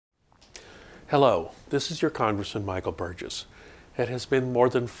Hello, this is your Congressman Michael Burgess. It has been more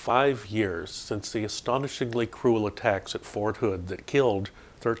than 5 years since the astonishingly cruel attacks at Fort Hood that killed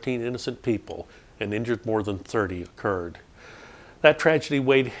 13 innocent people and injured more than 30 occurred. That tragedy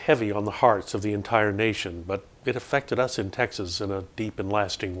weighed heavy on the hearts of the entire nation, but it affected us in Texas in a deep and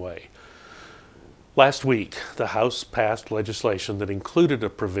lasting way. Last week, the House passed legislation that included a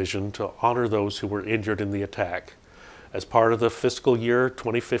provision to honor those who were injured in the attack. As part of the fiscal year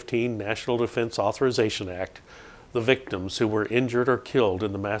 2015 National Defense Authorization Act, the victims who were injured or killed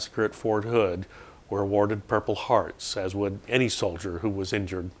in the massacre at Fort Hood were awarded Purple Hearts, as would any soldier who was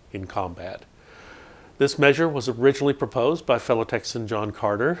injured in combat. This measure was originally proposed by fellow Texan John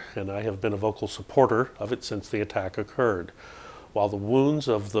Carter, and I have been a vocal supporter of it since the attack occurred. While the wounds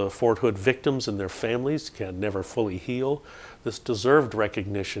of the Fort Hood victims and their families can never fully heal, this deserved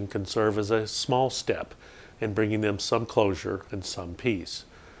recognition can serve as a small step in bringing them some closure and some peace.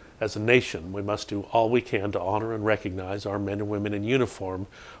 As a nation, we must do all we can to honor and recognize our men and women in uniform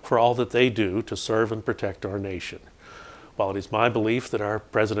for all that they do to serve and protect our nation. While it is my belief that our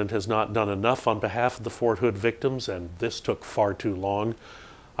president has not done enough on behalf of the Fort Hood victims, and this took far too long,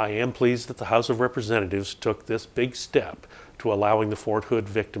 I am pleased that the House of Representatives took this big step to allowing the Fort Hood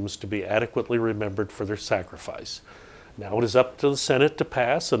victims to be adequately remembered for their sacrifice. Now it is up to the Senate to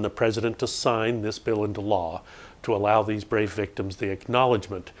pass and the President to sign this bill into law to allow these brave victims the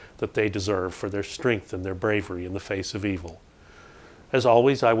acknowledgement that they deserve for their strength and their bravery in the face of evil. As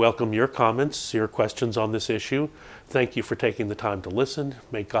always, I welcome your comments, your questions on this issue. Thank you for taking the time to listen.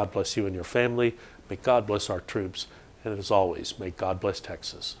 May God bless you and your family. May God bless our troops. And as always, may God bless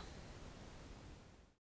Texas.